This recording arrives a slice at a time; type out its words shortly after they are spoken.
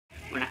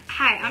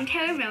I'm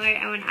Taylor Miller,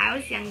 and when I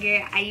was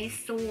younger, I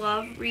used to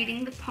love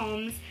reading the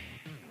poems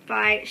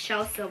by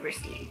Shel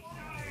Silverstein.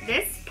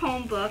 This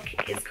poem book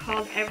is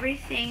called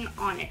Everything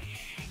on It,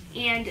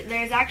 and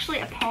there's actually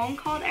a poem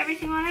called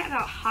Everything on It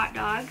about hot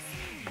dogs,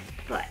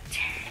 but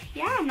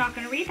yeah, I'm not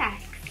going to read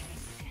that.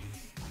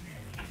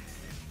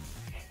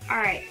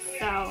 Alright,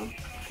 so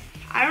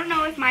I don't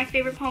know if my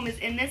favorite poem is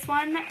in this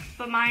one,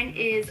 but mine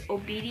is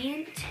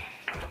Obedient.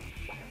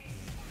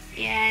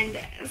 And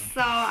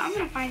so I'm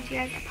going to find you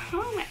guys a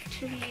poem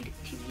to read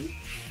to you.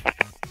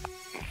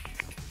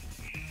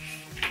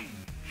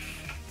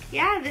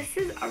 Yeah, this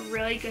is a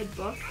really good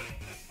book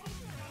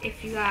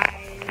if you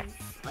guys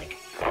like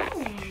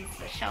poems.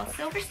 The Shel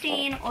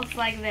Silverstein looks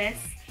like this,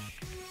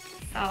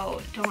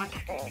 so don't let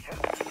that go.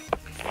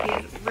 He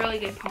has really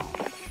good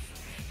poems.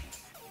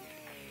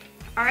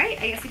 Alright,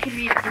 I guess we can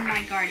read In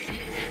My Garden.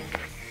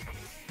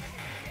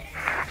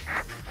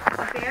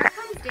 A bear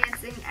comes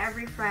dancing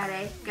every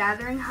Friday,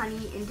 gathering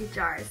honey into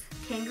jars.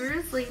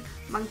 Kangaroos leap,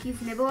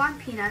 monkeys nibble on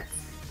peanuts,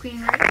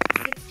 Queen Rabbit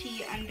sips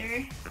tea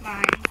under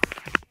vines,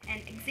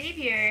 and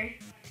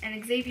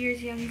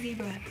Xavier's young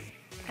zebra.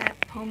 That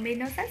poem made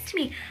no sense to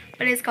me,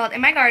 but it's called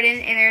In My Garden,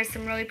 and there's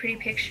some really pretty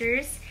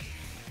pictures.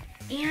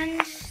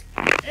 And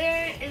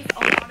there is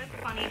a lot of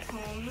funny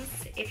poems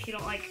if you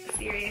don't like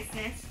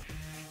seriousness,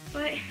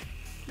 but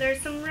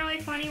there's some really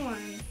funny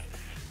ones.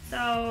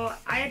 So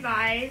I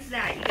advise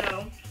that you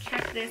go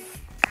check this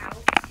out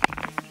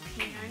if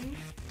you can.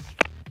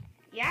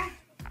 Yeah,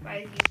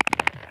 advise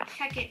you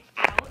check it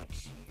out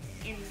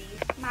in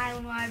the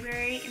Milan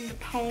Library in the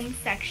poem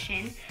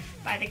section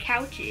by the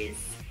couches.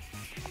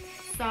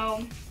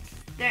 So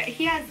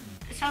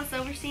Shel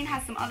Silverstein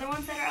has some other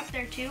ones that are up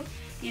there too.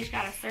 You just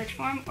gotta search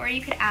for them, or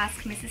you could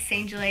ask Mrs.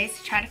 St. Gilles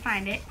to try to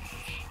find it.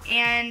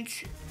 And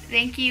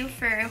thank you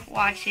for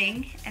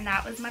watching, and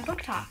that was my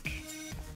book talk.